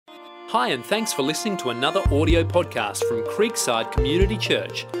Hi, and thanks for listening to another audio podcast from Creekside Community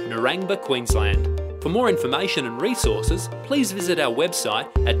Church, Narangba, Queensland. For more information and resources, please visit our website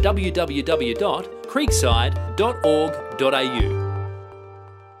at www.creekside.org.au.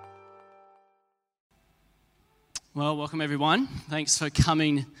 Well, welcome everyone. Thanks for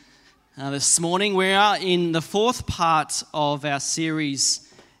coming this morning. We are in the fourth part of our series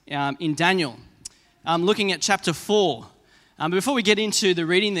in Daniel, looking at chapter 4. Before we get into the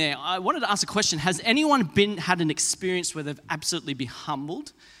reading there, I wanted to ask a question. Has anyone had an experience where they've absolutely been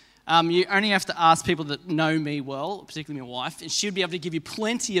humbled? You only have to ask people that know me well, particularly my wife, and she'll be able to give you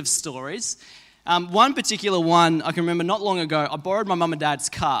plenty of stories. One particular one I can remember not long ago, I borrowed my mum and dad's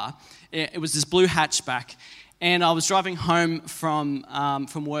car. It was this blue hatchback, and I was driving home from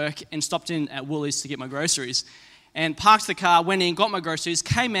work and stopped in at Woolies to get my groceries, and parked the car, went in, got my groceries,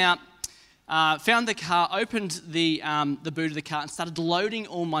 came out, found the car, opened the boot of the car and started loading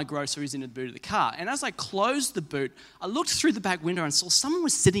all my groceries into the boot of the car. And as I closed the boot, I looked through the back window and saw someone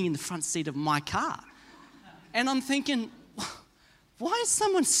was sitting in the front seat of my car. And I'm thinking, why is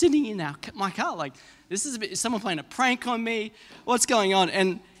someone sitting in my car? Like, is someone playing a prank on me? What's going on?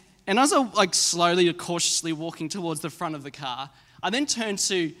 And as I slowly, cautiously walking towards the front of the car, I then turned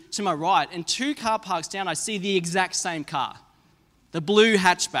to my right, and 2 car parks down, I see the exact same car, the blue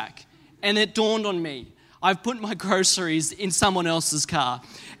hatchback. And it dawned on me, I've put my groceries in someone else's car.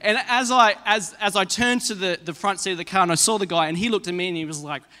 And as I turned to the front seat of the car and I saw the guy, and he looked at me and he was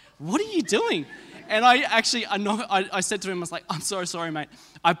like, "What are you doing?" And I said to him, I was like, "I'm so sorry, mate.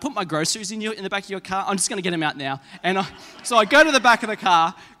 I put my groceries in the back of your car. I'm just going to get them out now." And so I go to the back of the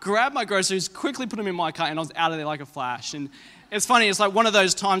car, grab my groceries, quickly put them in my car, and I was out of there like a flash. And it's funny, it's like one of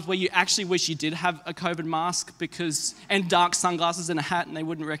those times where you actually wish you did have a COVID mask and dark sunglasses and a hat and they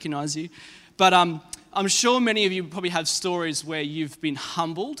wouldn't recognize you. But I'm sure many of you probably have stories where you've been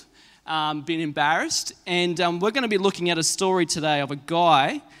humbled, been embarrassed. And we're going to be looking at a story today of a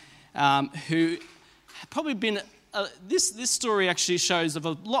guy who probably been... This story actually shows of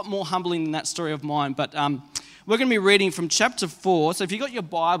a lot more humbling than that story of mine. But we're going to be reading from chapter 4. So if you've got your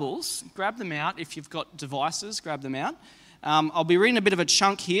Bibles, grab them out. If you've got devices, grab them out. I'll be reading a bit of a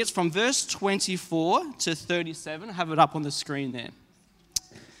chunk here. It's from verse 24 to 37. I have it up on the screen there.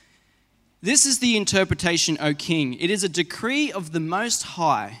 "This is the interpretation, O king. It is a decree of the Most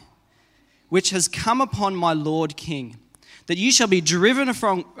High, which has come upon my Lord king, that you shall be driven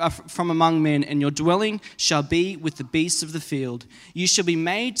from among men, and your dwelling shall be with the beasts of the field. You shall be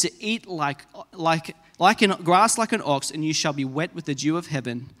made to eat grass like an ox, and you shall be wet with the dew of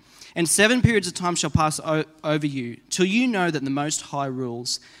heaven. And 7 periods of time shall pass over you, till you know that the Most High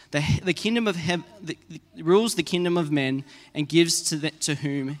rules the kingdom of rules the kingdom of men, and gives to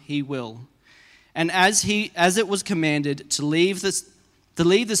whom He will. And as it was commanded to leave the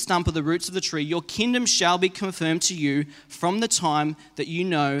stump of the roots of the tree, your kingdom shall be confirmed to you from the time that you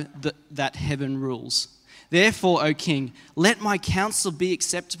know that heaven rules. Therefore, O king, let my counsel be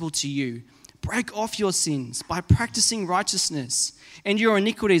acceptable to you. Break off your sins by practicing righteousness, and your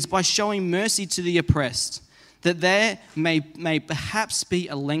iniquities by showing mercy to the oppressed, that there may perhaps be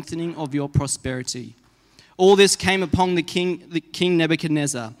a lengthening of your prosperity." All this came upon the king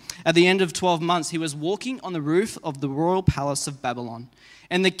Nebuchadnezzar. At the end of 12 months, he was walking on the roof of the royal palace of Babylon.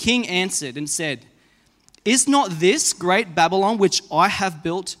 And the king answered and said, "Is not this great Babylon which I have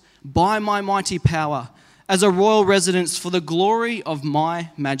built by my mighty power as a royal residence for the glory of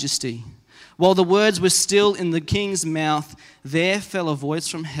my majesty?" While the words were still in the king's mouth, there fell a voice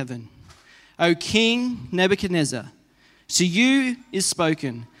from heaven. "O King Nebuchadnezzar, to you is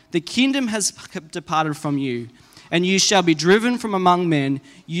spoken, the kingdom has departed from you, and you shall be driven from among men,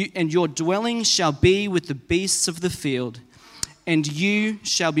 and your dwelling shall be with the beasts of the field. And you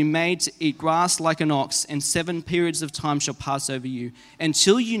shall be made to eat grass like an ox, and 7 periods of time shall pass over you,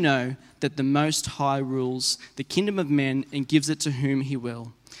 until you know that the Most High rules the kingdom of men and gives it to whom He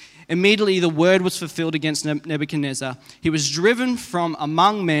will." Immediately the word was fulfilled against Nebuchadnezzar. He was driven from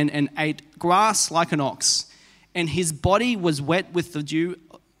among men and ate grass like an ox, and his body was wet with the dew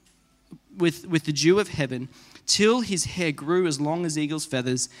of heaven, till his hair grew as long as eagle's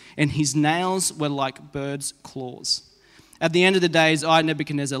feathers, and his nails were like birds' claws. At the end of the days, I,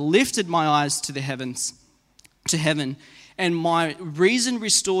 Nebuchadnezzar, lifted my eyes to heaven, and my reason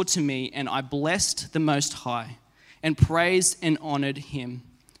restored to me, and I blessed the Most High, and praised and honored Him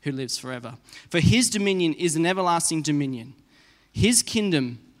who lives forever. For His dominion is an everlasting dominion. His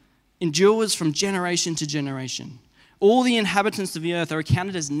kingdom endures from generation to generation. All the inhabitants of the earth are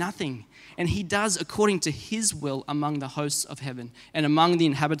accounted as nothing, and He does according to His will among the hosts of heaven and among the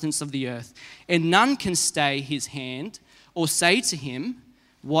inhabitants of the earth. And none can stay His hand or say to Him,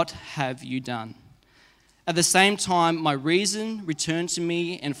 what have you done?" At the same time, my reason returned to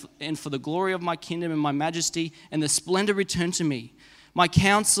me, and for the glory of my kingdom and my majesty and the splendor returned to me. My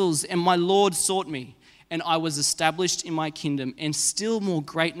counsels and my Lord sought me, and I was established in my kingdom, and still more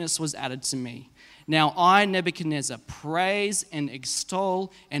greatness was added to me. Now I, Nebuchadnezzar, praise and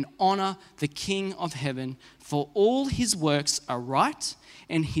extol and honor the King of heaven, for all his works are right,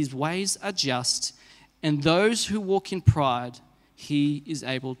 and his ways are just, and those who walk in pride he is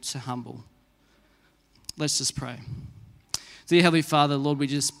able to humble. Let's just pray. Dear Heavenly Father, Lord, we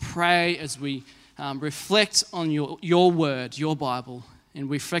just pray as we reflect on your word, your Bible, and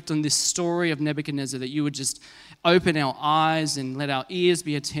reflect on this story of Nebuchadnezzar, that you would just open our eyes and let our ears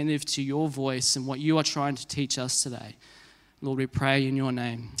be attentive to your voice and what you are trying to teach us today. Lord, we pray in your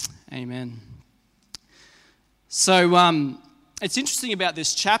name. Amen. So it's interesting about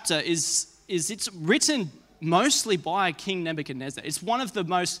this chapter is it's written mostly by King Nebuchadnezzar. He's one of the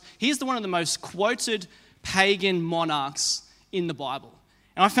most quoted pagan monarchs in the Bible.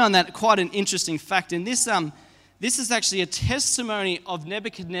 And I found that quite an interesting fact. And this is actually a testimony of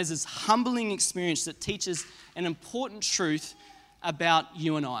Nebuchadnezzar's humbling experience that teaches an important truth about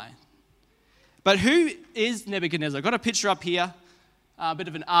you and I. But who is Nebuchadnezzar? I've got a picture up here, a bit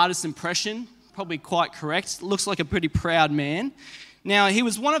of an artist's impression, probably quite correct. Looks like a pretty proud man. Now, he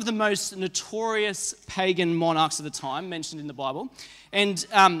was one of the most notorious pagan monarchs of the time, mentioned in the Bible. And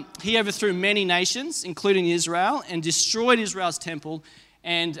he overthrew many nations, including Israel, and destroyed Israel's temple.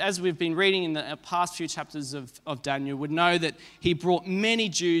 And as we've been reading in the past few chapters of Daniel, would know that he brought many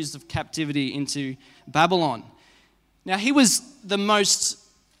Jews of captivity into Babylon. Now, he was the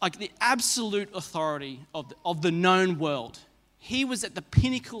absolute authority of the known world. He was at the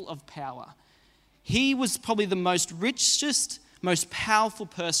pinnacle of power. He was probably the richest, most powerful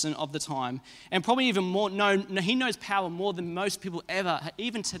person of the time, and probably even more he knows power more than most people ever,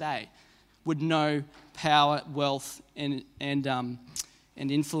 even today, would know power, wealth, and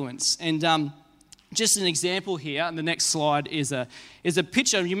influence. And just an example here, and the next slide is a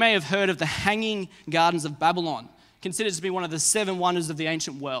picture. You may have heard of the Hanging Gardens of Babylon, considered to be one of the 7 wonders of the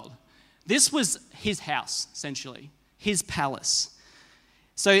ancient world. This was his house, essentially, his palace.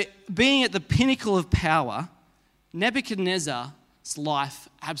 So being at the pinnacle of power, Nebuchadnezzar's life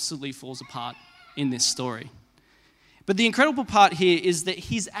absolutely falls apart in this story. But the incredible part here is that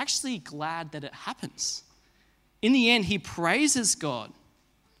he's actually glad that it happens. In the end, he praises God.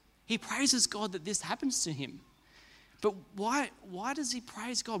 He praises God that this happens to him. But why does he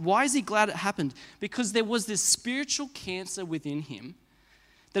praise God? Why is he glad it happened? Because there was this spiritual cancer within him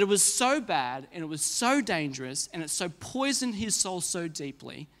that it was so bad and it was so dangerous and it so poisoned his soul so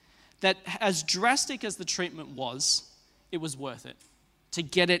deeply that as drastic as the treatment was, it was worth it to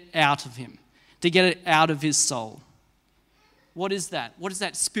get it out of him, to get it out of his soul. What is that? What is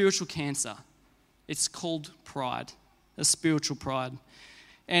that spiritual cancer? It's called pride, a spiritual pride.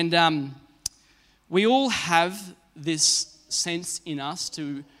 And we all have this sense in us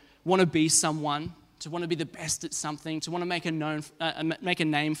to want to be someone, to want to be the best at something, to want to make a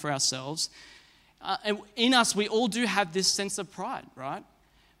name for ourselves. And in us, we all do have this sense of pride, right?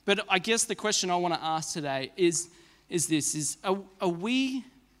 But I guess the question I want to ask today is are we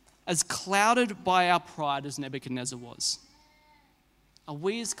as clouded by our pride as Nebuchadnezzar was? Are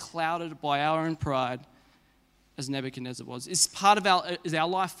we as clouded by our own pride as Nebuchadnezzar was? Is our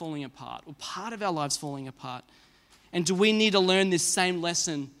life falling apart, or part of our lives falling apart? And do we need to learn this same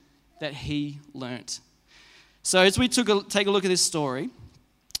lesson that he learnt? So as we take a look at this story,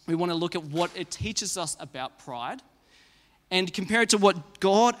 we want to look at what it teaches us about pride and compare it to what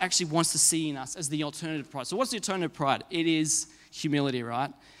God actually wants to see in us as the alternative pride. So what's the alternative pride? It is humility,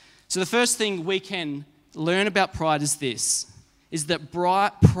 right? So the first thing we can learn about pride is that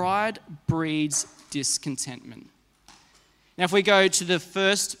pride breeds discontentment. Now if we go to the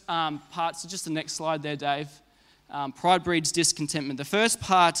first part, so just the next slide there, Dave. Pride breeds discontentment. The first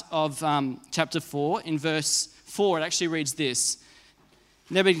part of chapter 4, in verse 4, it actually reads this.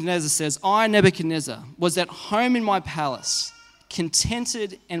 Nebuchadnezzar says, I, Nebuchadnezzar, was at home in my palace,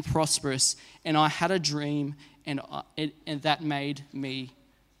 contented and prosperous, and I had a dream, and that made me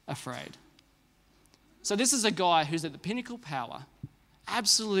afraid. So this is a guy who's at the pinnacle of power,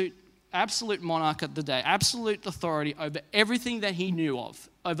 absolute monarch of the day, absolute authority over everything that he knew of,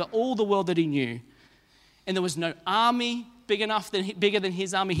 over all the world that he knew. And there was no army bigger than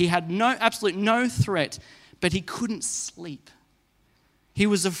his army. He had absolute no threat, but he couldn't sleep. He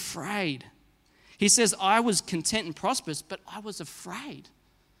was afraid. He says, I was content and prosperous, but I was afraid.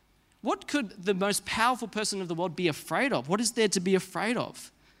 What could the most powerful person of the world be afraid of? What is there to be afraid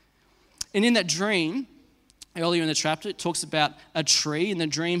of? And in that dream, earlier in the chapter, it talks about a tree. In the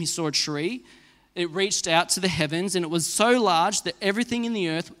dream, he saw a tree. It reached out to the heavens, and it was so large that everything in the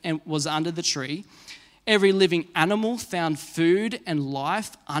earth was under the tree. Every living animal found food and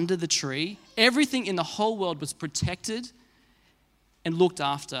life under the tree. Everything in the whole world was protected and looked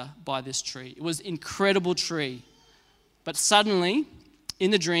after by this tree. It was an incredible tree. But suddenly,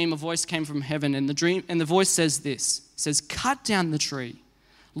 in the dream, a voice came from heaven, and the voice says this. It says, "Cut down the tree,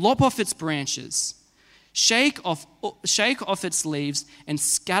 lop off its branches, shake off its leaves, and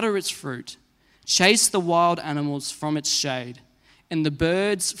scatter its fruit. Chase the wild animals from its shade and the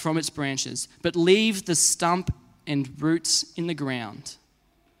birds from its branches, but leave the stump and roots in the ground."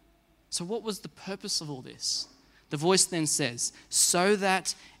 So what was the purpose of all this? The voice then says, "So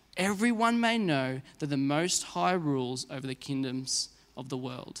that everyone may know that the Most High rules over the kingdoms of the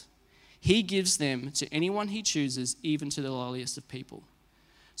world. He gives them to anyone he chooses, even to the lowliest of people."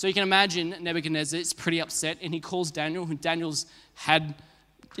 So you can imagine Nebuchadnezzar is pretty upset, and he calls Daniel, who Daniel's had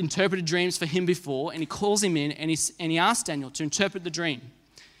interpreted dreams for him before, and he calls him in, and he asks Daniel to interpret the dream.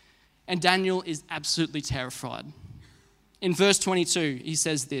 And Daniel is absolutely terrified. In verse 22, he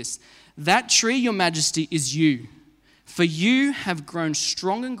says this, "That tree, your majesty, is you, for you have grown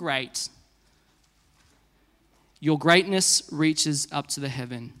strong and great. Your greatness reaches up to the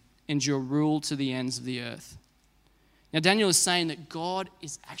heaven, and your rule to the ends of the earth." Now Daniel is saying that God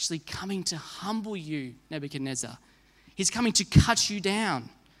is actually coming to humble you, Nebuchadnezzar. He's coming to cut you down,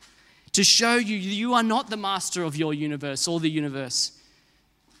 to show you are not the master of your universe or the universe.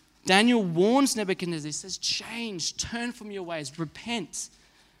 Daniel warns Nebuchadnezzar. He says, change, turn from your ways, repent.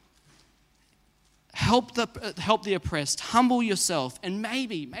 Help the oppressed, humble yourself, and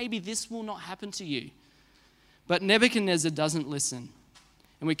maybe this will not happen to you. But Nebuchadnezzar doesn't listen.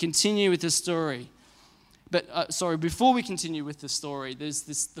 And we continue with the story. Before we continue with the story, there's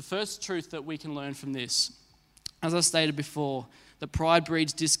the first truth that we can learn from this. As I stated before, that pride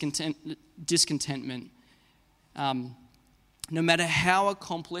breeds discontentment. No matter how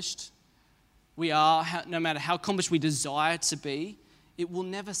accomplished we are, no matter how accomplished we desire to be, it will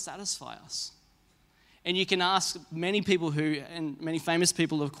never satisfy us. And you can ask many people and many famous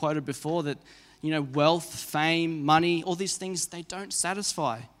people have quoted before that, wealth, fame, money, all these things, they don't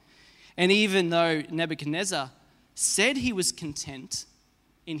satisfy. And even though Nebuchadnezzar said he was content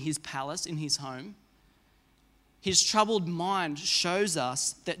in his palace, in his home, his troubled mind shows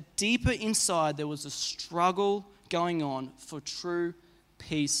us that deeper inside there was a struggle going on for true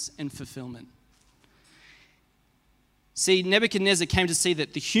peace and fulfillment. See, Nebuchadnezzar came to see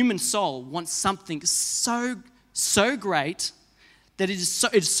that the human soul wants something so great that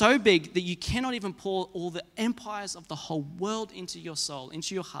it's so big that you cannot even pour all the empires of the whole world into your soul,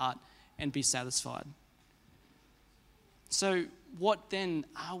 into your heart, and be satisfied. So what then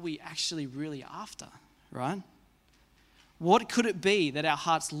are we actually really after, right? What could it be that our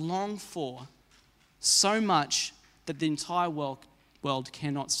hearts long for so much that the entire world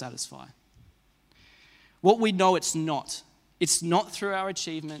cannot satisfy? What we know it's not. It's not through our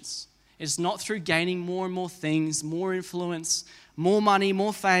achievements. It's not through gaining more and more things, more influence, more money,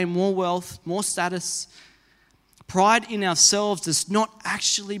 more fame, more wealth, more status. Pride in ourselves does not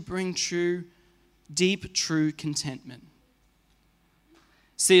actually bring deep, true contentment.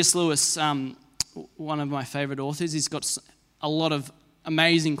 C.S. Lewis, one of my favorite authors, he's got a lot of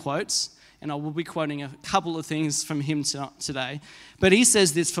amazing quotes, and I will be quoting a couple of things from him today. But he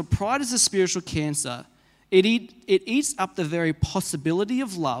says this, "For pride is a spiritual cancer. It eats up the very possibility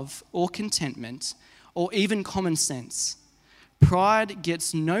of love or contentment or even common sense. Pride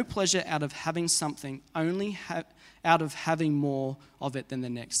gets no pleasure out of having something, only out of having more of it than the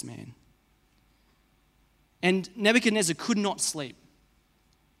next man." And Nebuchadnezzar could not sleep.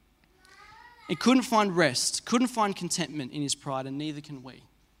 He couldn't find rest, couldn't find contentment in his pride, and neither can we.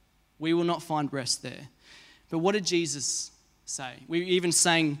 We will not find rest there. But what did Jesus say? We even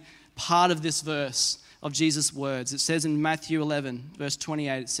sang part of this verse of Jesus' words. It says in Matthew 11, verse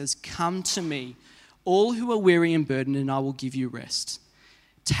 28, it says, "Come to me, all who are weary and burdened, and I will give you rest.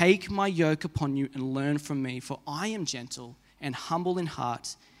 Take my yoke upon you and learn from me, for I am gentle and humble in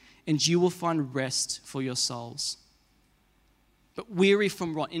heart, and you will find rest for your souls." But weary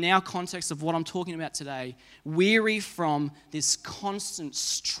from what? In our context of what I'm talking about today, weary from this constant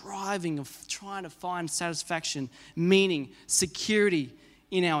striving of trying to find satisfaction, meaning, security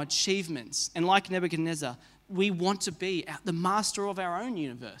in our achievements. And like Nebuchadnezzar, we want to be the master of our own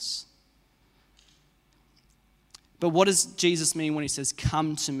universe. But what does Jesus mean when he says,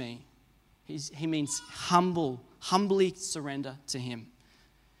 "Come to me"? He means humbly surrender to him,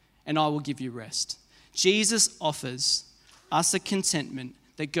 and I will give you rest. Jesus offers us a contentment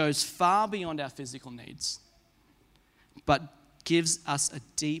that goes far beyond our physical needs. but gives us a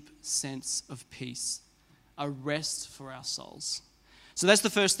deep sense of peace, a rest for our souls. So that's the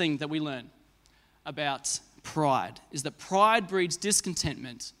first thing that we learn about pride, is that pride breeds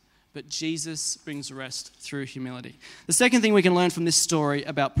discontentment, but Jesus brings rest through humility. The second thing we can learn from this story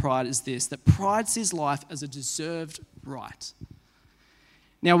about pride is this, that pride sees life as a deserved right.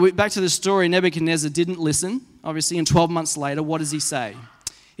 Now, back to the story, Nebuchadnezzar didn't listen, obviously, and 12 months later, what does he say?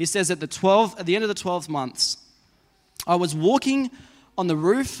 He says, at the end of the 12 months, I was walking on the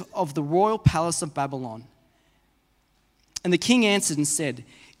roof of the royal palace of Babylon. And the king answered and said,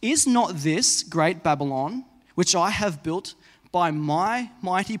 is not this great Babylon, which I have built by my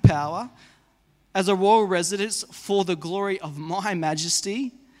mighty power, as a royal residence for the glory of my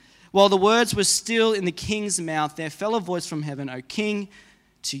majesty? While the words were still in the king's mouth, there fell a voice from heaven, O king,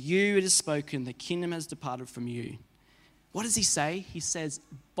 to you it is spoken, the kingdom has departed from you. What does he say? He says,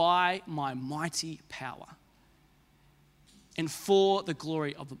 by my mighty power and for the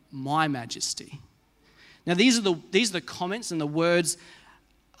glory of my majesty. Now these are the comments and the words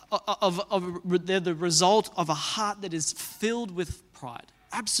they're the result of a heart that is filled with pride,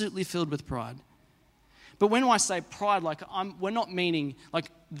 absolutely filled with pride. But when I say pride, we're not meaning like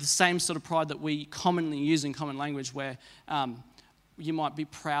the same sort of pride that we commonly use in common language, where you might be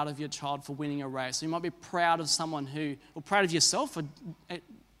proud of your child for winning a race, or you might be proud of or proud of yourself for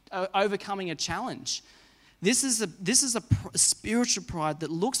overcoming a challenge. This is a spiritual pride that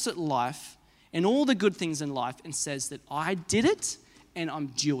looks at life and all the good things in life and says that I did it and I'm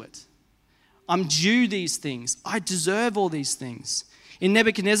due it. I'm due these things. I deserve all these things. In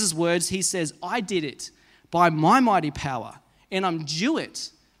Nebuchadnezzar's words, he says, I did it by my mighty power and I'm due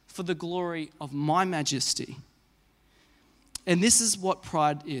it for the glory of my majesty. And this is what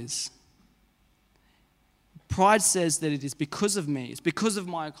pride is. Pride says that it is because of me. It's because of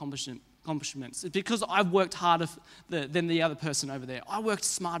my accomplishments. It's because I've worked harder than the other person over there. I worked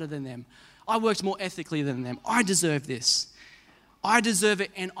smarter than them. I worked more ethically than them. I deserve this. I deserve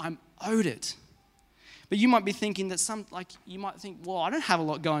it and I'm owed it. But you might be thinking that you might think, well, I don't have a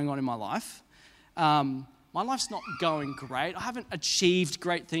lot going on in my life. My life's not going great. I haven't achieved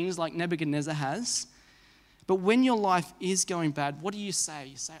great things like Nebuchadnezzar has. But when your life is going bad, what do you say?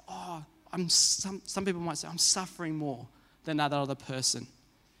 You say, oh, some people might say, I'm suffering more than that other person.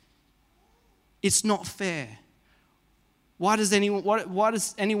 It's not fair. Why does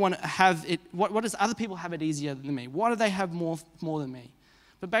anyone have it? What does other people have it easier than me? Why do they have more than me?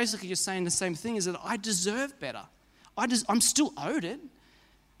 But basically, you're saying the same thing: is that I deserve better. I'm still owed it.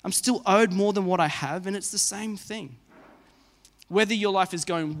 I'm still owed more than what I have, and it's the same thing. Whether your life is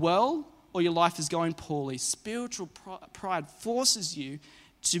going well or your life is going poorly, spiritual pride forces you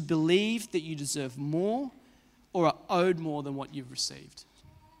to believe that you deserve more or are owed more than what you've received.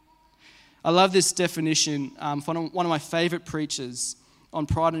 I love this definition from one of my favorite preachers on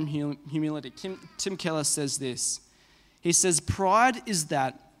pride and humility. Tim Keller says this. He says, pride is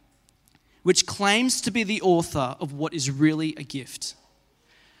that which claims to be the author of what is really a gift.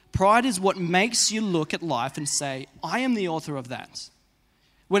 Pride is what makes you look at life and say, I am the author of that,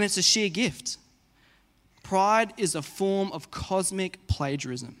 when it's a sheer gift. Pride is a form of cosmic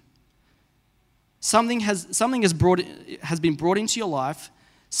plagiarism. Something has been brought into your life.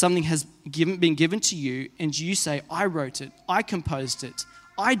 Something has been given to you, and you say, I wrote it, I composed it,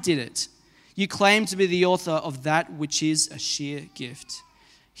 I did it. You claim to be the author of that which is a sheer gift.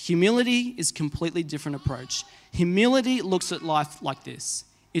 Humility is a completely different approach. Humility looks at life like this.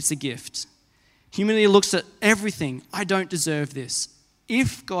 It's a gift. Humility looks at everything. I don't deserve this.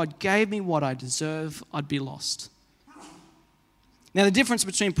 If God gave me what I deserve, I'd be lost. Now, the difference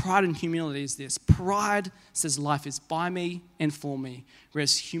between pride and humility is this. Pride says life is by me and for me,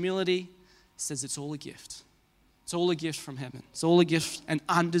 whereas humility says it's all a gift. It's all a gift from heaven. It's all a gift, an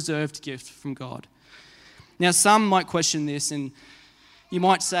undeserved gift from God. Now, some might question this, and you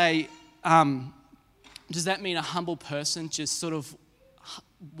might say, does that mean a humble person just sort of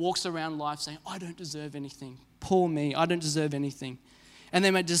walks around life saying, I don't deserve anything. Poor me, I don't deserve anything. And they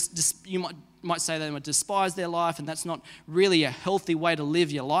you might say they might despise their life, and that's not really a healthy way to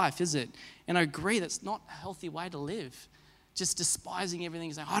live your life, is it? And I agree, that's not a healthy way to live. Just despising everything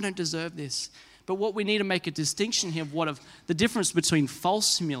and saying, I don't deserve this. But what we need to make a distinction here of the difference between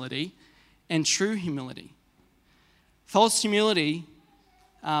false humility and true humility. False humility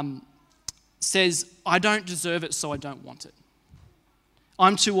says, I don't deserve it, so I don't want it.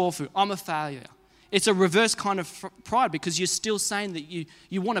 I'm too awful. I'm a failure. It's a reverse kind of pride, because you're still saying that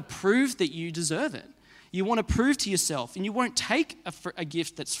you want to prove that you deserve it. You want to prove to yourself, and you won't take a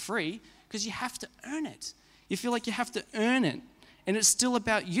gift that's free because you have to earn it. You feel like you have to earn it, and it's still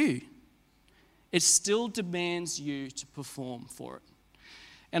about you. it still demands you to perform for it.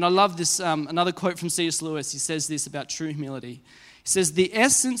 And I love this, another quote from C.S. Lewis. He says this about true humility. He says, "The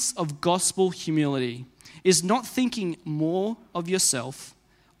essence of gospel humility is not thinking more of yourself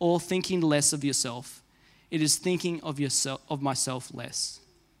or thinking less of yourself. It is thinking of myself less."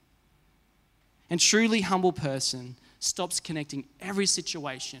 And truly humble person stops connecting every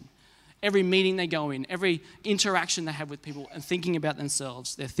situation, every meeting they go in, every interaction they have with people, and thinking about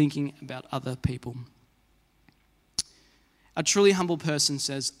themselves. They're thinking about other people. A truly humble person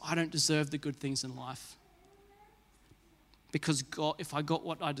says, "I don't deserve the good things in life, because God, if I got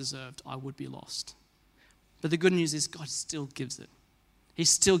what I deserved, I would be lost." But the good news is God still gives it. He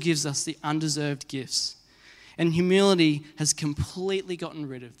still gives us the undeserved gifts. And humility has completely gotten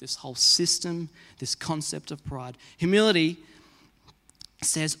rid of this whole system, this concept of pride. Humility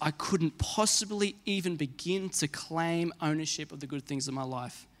says, I couldn't possibly even begin to claim ownership of the good things of my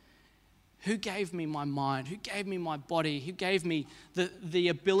life. Who gave me my mind? Who gave me my body? Who gave me the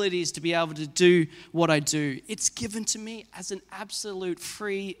abilities to be able to do what I do? It's given to me as an absolute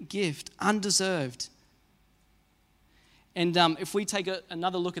free gift, undeserved. And if we take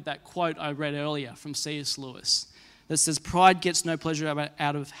another look at that quote I read earlier from C.S. Lewis that says, "Pride gets no pleasure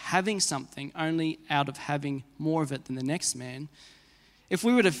out of having something, only out of having more of it than the next man." If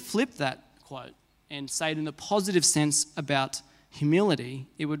we were to flip that quote and say it in the positive sense about humility,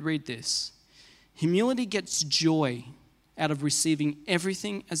 it would read this: "Humility gets joy out of receiving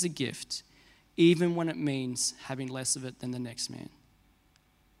everything as a gift, even when it means having less of it than the next man."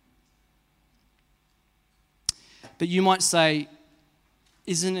 But you might say,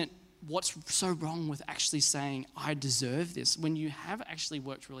 isn't it, what's so wrong with actually saying, "I deserve this," when you have actually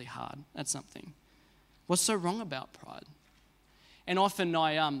worked really hard at something? What's so wrong about pride? And often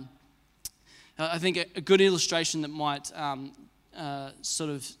I think a good illustration that might sort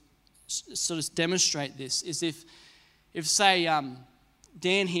of demonstrate this is if say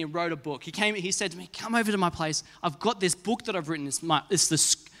Dan here wrote a book. He said to me, "Come over to my place. I've got this book that I've written. It's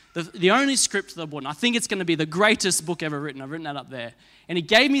the only script that I've written. I think it's going to be the greatest book ever written. I've written that up there." And he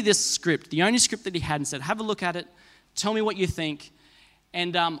gave me this script, the only script that he had, and said, "Have a look at it. Tell me what you think."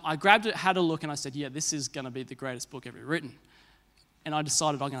 And I grabbed it, had a look, and I said, "Yeah, this is going to be the greatest book ever written." And I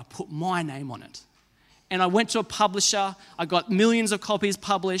decided I'm going to put my name on it. And I went to a publisher. I got millions of copies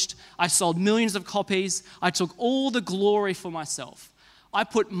published. I sold millions of copies. I took all the glory for myself. I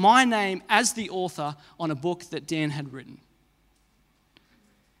put my name as the author on a book that Dan had written.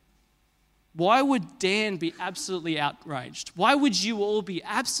 Why would Dan be absolutely outraged? Why would you all be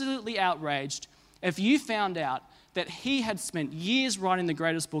absolutely outraged if you found out that he had spent years writing the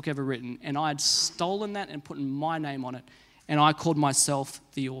greatest book ever written and I had stolen that and put my name on it and I called myself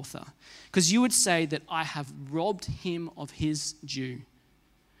the author? Because you would say that I have robbed him of his due.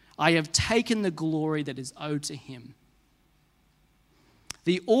 I have taken the glory that is owed to him.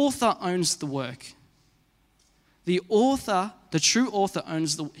 The author owns the work. The true author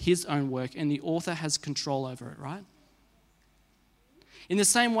owns his own work, and the author has control over it, right? In the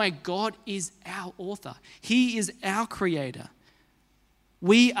same way, God is our author. He is our creator.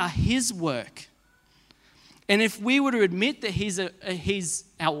 We are his work. And if we were to admit that he's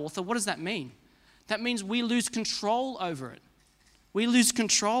our author, what does that mean? That means we lose control over it. We lose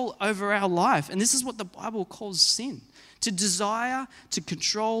control over our life. And this is what the Bible calls sin. To desire to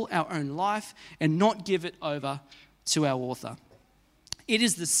control our own life and not give it over to our author. It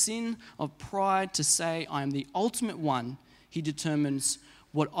is the sin of pride to say, "I am the ultimate one." He determines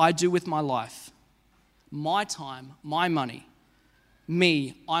what I do with my life, my time, my money.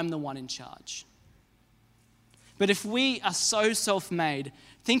 Me, I'm the one in charge. But if we are so self-made,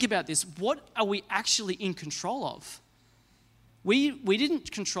 think about this. What are we actually in control of? We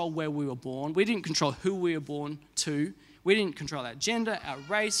didn't control where we were born. We didn't control who we were born to. We didn't control our gender, our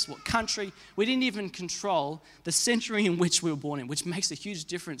race, what country. We didn't even control the century in which we were born in, which makes a huge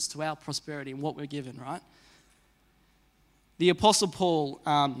difference to our prosperity and what we're given, right? The Apostle Paul,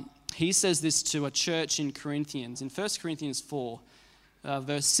 he says this to a church in Corinthians. In 1 Corinthians 4,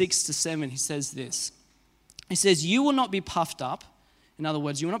 verse 6 to 7, he says this. He says, "You will not be puffed up." In other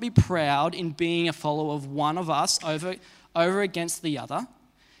words, you will not be proud in being a follower of one of us over against the other.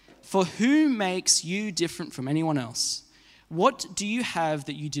 "For who makes you different from anyone else? What do you have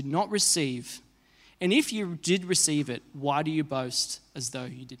that you did not receive? And if you did receive it, why do you boast as though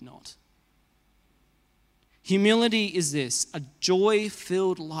you did not?" Humility is this: a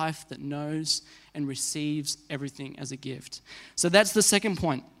joy-filled life that knows and receives everything as a gift. So that's the second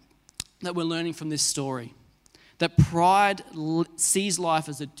point that we're learning from this story. That pride sees life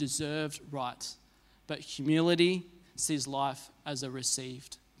as a deserved right, but humility sees life as a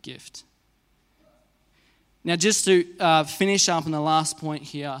received gift. Now, just to finish up on the last point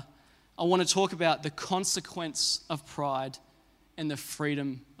here, I want to talk about the consequence of pride and the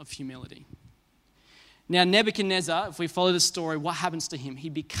freedom of humility. Now, Nebuchadnezzar, if we follow the story, what happens to him? He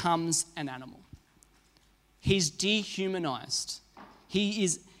becomes an animal. He's dehumanized.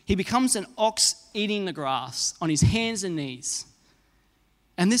 He becomes an ox eating the grass on his hands and knees.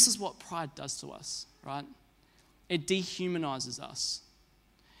 And this is what pride does to us, right? It dehumanizes us.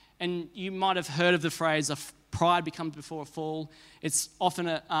 And you might have heard of the phrase, pride becomes before a fall. It's often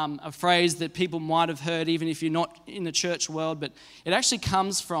a phrase that people might have heard even if you're not in the church world, but it actually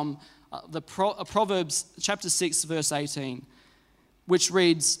comes from Proverbs chapter 6, verse 18, which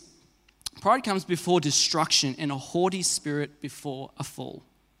reads, "Pride comes before destruction and a haughty spirit before a fall."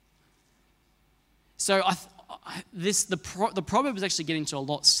 So the proverb is actually getting to a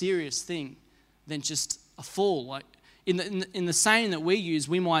lot serious thing than just a fall. Like in the saying that we use,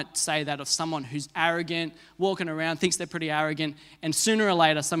 we might say that of someone who's arrogant, walking around, thinks they're pretty arrogant, and sooner or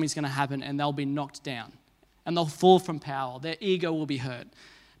later something's going to happen and they'll be knocked down and they'll fall from power. Their ego will be hurt.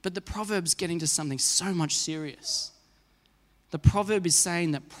 But the proverb's getting to something so much serious. The proverb is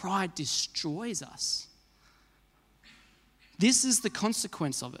saying that pride destroys us. This is the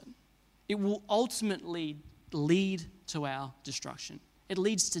consequence of it. It will ultimately lead to our destruction. It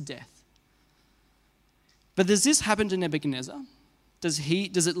leads to death. But does this happen to Nebuchadnezzar? Does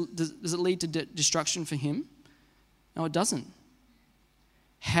it lead to destruction for him? No, it doesn't.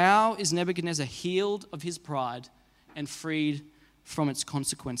 How is Nebuchadnezzar healed of his pride and freed from its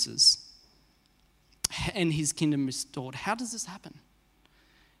consequences and his kingdom restored? How does this happen?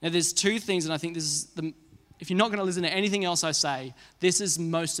 Now, there's two things, and I think this is if you're not going to listen to anything else I say, this is the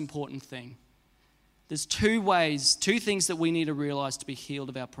most important thing. There's two things that we need to realize to be healed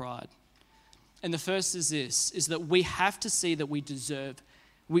of our pride. And the first is this, is that we have to see that we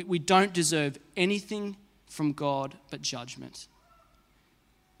don't deserve anything from God but judgment.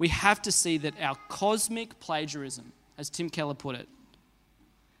 We have to see that our cosmic plagiarism, as Tim Keller put it,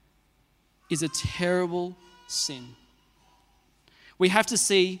 is a terrible sin. We have to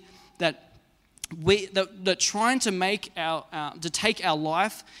see that trying to take our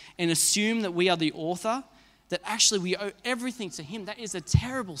life and assume that we are the author, that actually we owe everything to Him, that is a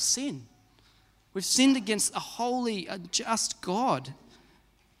terrible sin. We've sinned against a holy, a just God.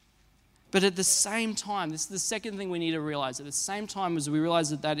 But at the same time, this is the second thing we need to realize. At the same time as we realize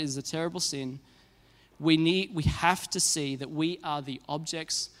that that is a terrible sin, we have to see that we are the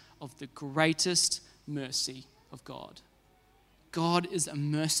objects of the greatest mercy of God. God is a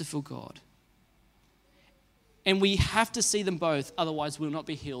merciful God. And we have to see them both, otherwise we'll not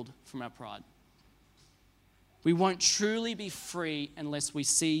be healed from our pride. We won't truly be free unless we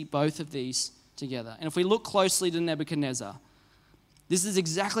see both of these together. And if we look closely to Nebuchadnezzar, this is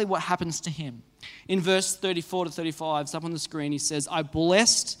exactly what happens to him. In verse 34 to 35, it's up on the screen, he says, "I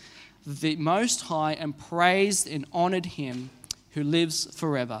blessed the Most High and praised and honored Him who lives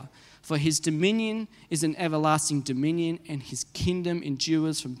forever. For His dominion is an everlasting dominion, and His kingdom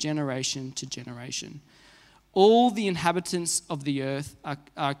endures from generation to generation. All the inhabitants of the earth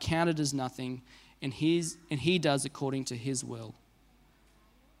are counted as nothing, and He does according to His will."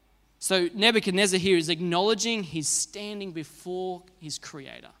 So Nebuchadnezzar here is acknowledging he's standing before his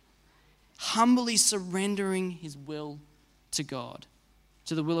Creator, humbly surrendering his will to God,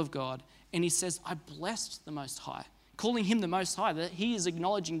 to the will of God. And he says, "I blessed the Most High," calling Him the Most High, that he is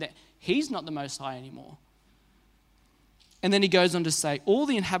acknowledging that he's not the Most High anymore. And then he goes on to say, all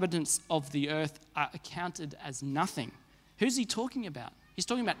the inhabitants of the earth are accounted as nothing. Who's he talking about? He's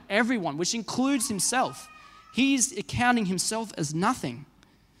talking about everyone, which includes himself. He's accounting himself as nothing.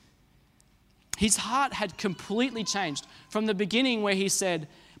 His heart had completely changed from the beginning where he said,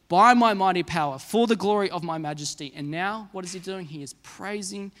 "By my mighty power, for the glory of my majesty." And now, what is he doing? He is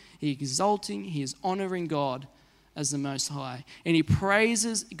praising, he is exalting, he is honoring God as the Most High. And he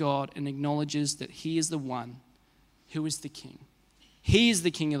praises God and acknowledges that He is the one who is the King. He is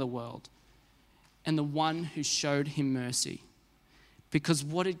the King of the world and the one who showed him mercy. Because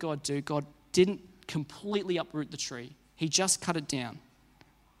what did God do? God didn't completely uproot the tree. He just cut it down.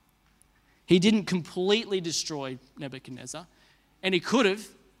 He didn't completely destroy Nebuchadnezzar. And he could have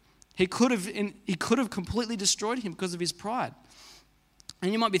completely destroyed him because of his pride.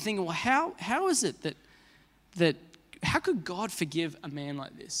 And you might be thinking, well, how is it that how could God forgive a man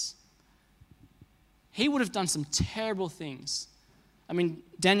like this? He would have done some terrible things. I mean,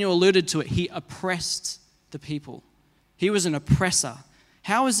 Daniel alluded to it. He oppressed the people. He was an oppressor.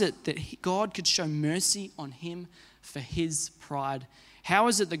 How is it that God could show mercy on him for his pride? How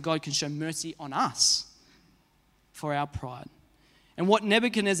is it that God can show mercy on us for our pride? And what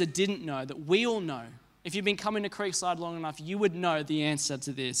Nebuchadnezzar didn't know, that we all know, If you've been coming to Creekside long enough, you would know the answer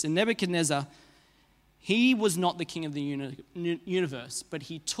to this. And Nebuchadnezzar, he was not the king of the universe, but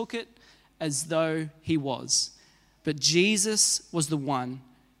he took it as though he was. But Jesus was the one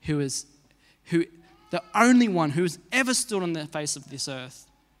the only one who has ever stood on the face of this earth,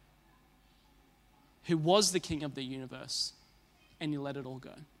 who was the king of the universe, and he let it all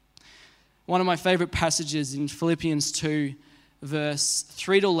go. One of my favorite passages in Philippians 2, verse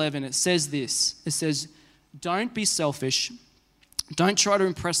 3 to 11, it says this. It says, "Don't be selfish. Don't try to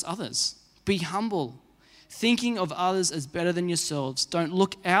impress others. Be humble, thinking of others as better than yourselves. Don't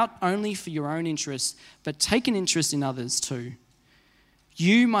look out only for your own interests, but take an interest in others too.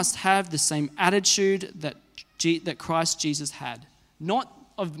 You must have the same attitude that Christ Jesus had." Not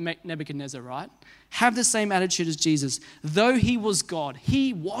of Nebuchadnezzar, right? Have the same attitude as Jesus. Though he was God,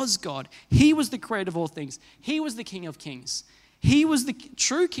 he was God. He was the creator of all things. He was the King of kings. He was the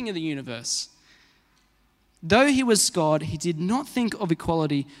true King of the universe. Though he was God, he did not think of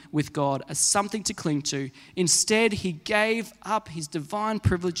equality with God as something to cling to. Instead, he gave up his divine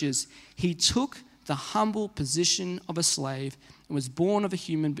privileges. He took the humble position of a slave and was born as a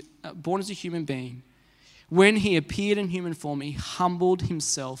human being. When he appeared in human form, he humbled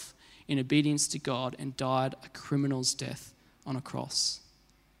himself in obedience to God and died a criminal's death on a cross.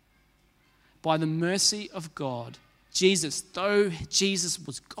 By the mercy of God, Jesus, though Jesus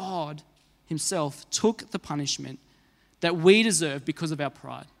was God himself, took the punishment that we deserve because of our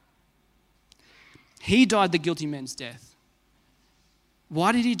pride. He died the guilty man's death.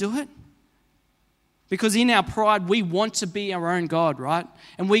 Why did he do it? Because in our pride, we want to be our own God, right?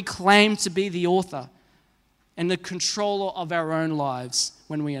 And we claim to be the author and the controller of our own lives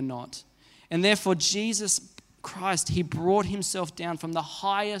when we are not. And therefore, Jesus Christ, he brought himself down from the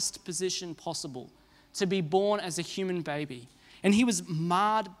highest position possible to be born as a human baby. And he was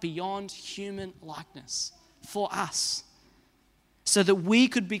marred beyond human likeness for us so that we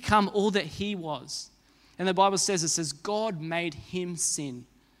could become all that he was. And the Bible says, God made him sin,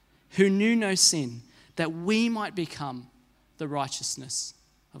 who knew no sin, that we might become the righteousness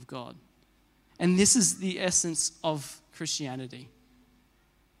of God. And this is the essence of Christianity.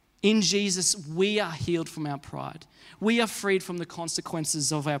 In Jesus, we are healed from our pride. We are freed from the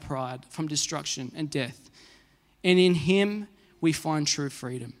consequences of our pride, from destruction and death. And in him, we find true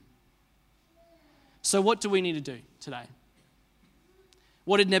freedom. So what do we need to do today?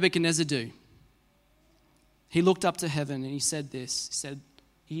 What did Nebuchadnezzar do? He looked up to heaven and he said this.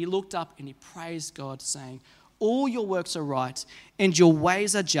 He looked up and he praised God, saying, "All your works are right and your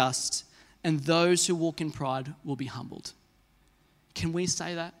ways are just, and those who walk in pride will be humbled." Can we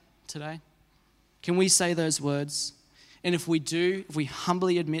say that today? Can we say those words? And if we do, if we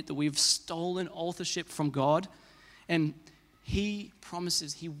humbly admit that we've stolen authorship from God, and he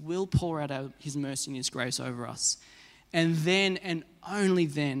promises he will pour out his mercy and his grace over us, and then and only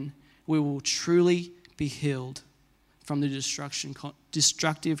then we will truly be healed from the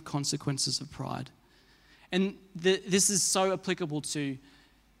destructive consequences of pride. And this is so applicable to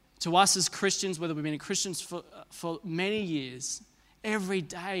us as Christians, whether we've been Christians for many years. Every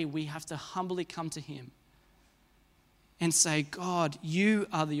day we have to humbly come to him and say, "God, you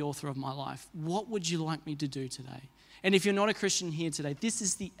are the author of my life. What would you like me to do today?" And if you're not a Christian here today, this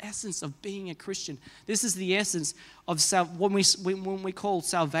is the essence of being a Christian. This is the essence of when we call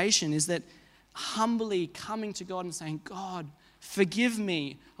salvation, is that humbly coming to God and saying, "God, forgive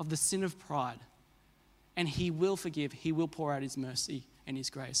me of the sin of pride." And he will forgive. He will pour out his mercy and his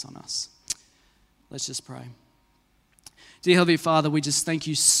grace on us. Let's just pray. Dear Heavenly Father, we just thank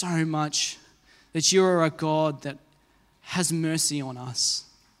you so much that you are a God that has mercy on us.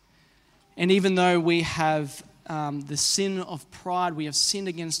 And even though we have the sin of pride, we have sinned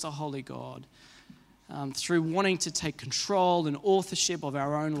against a holy God through wanting to take control and authorship of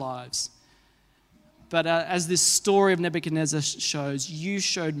our own lives. But as this story of Nebuchadnezzar shows, you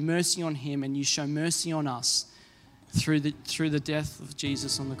showed mercy on him and you show mercy on us through the death of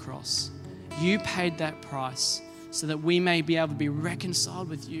Jesus on the cross. You paid that price so that we may be able to be reconciled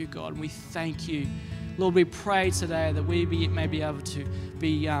with you, God. And we thank you. Lord, we pray today that we may be able to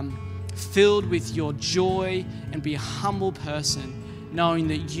be filled with your joy and be a humble person, knowing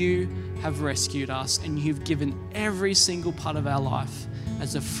that you have rescued us and you've given every single part of our life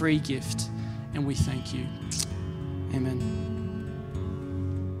as a free gift. And we thank you. Amen.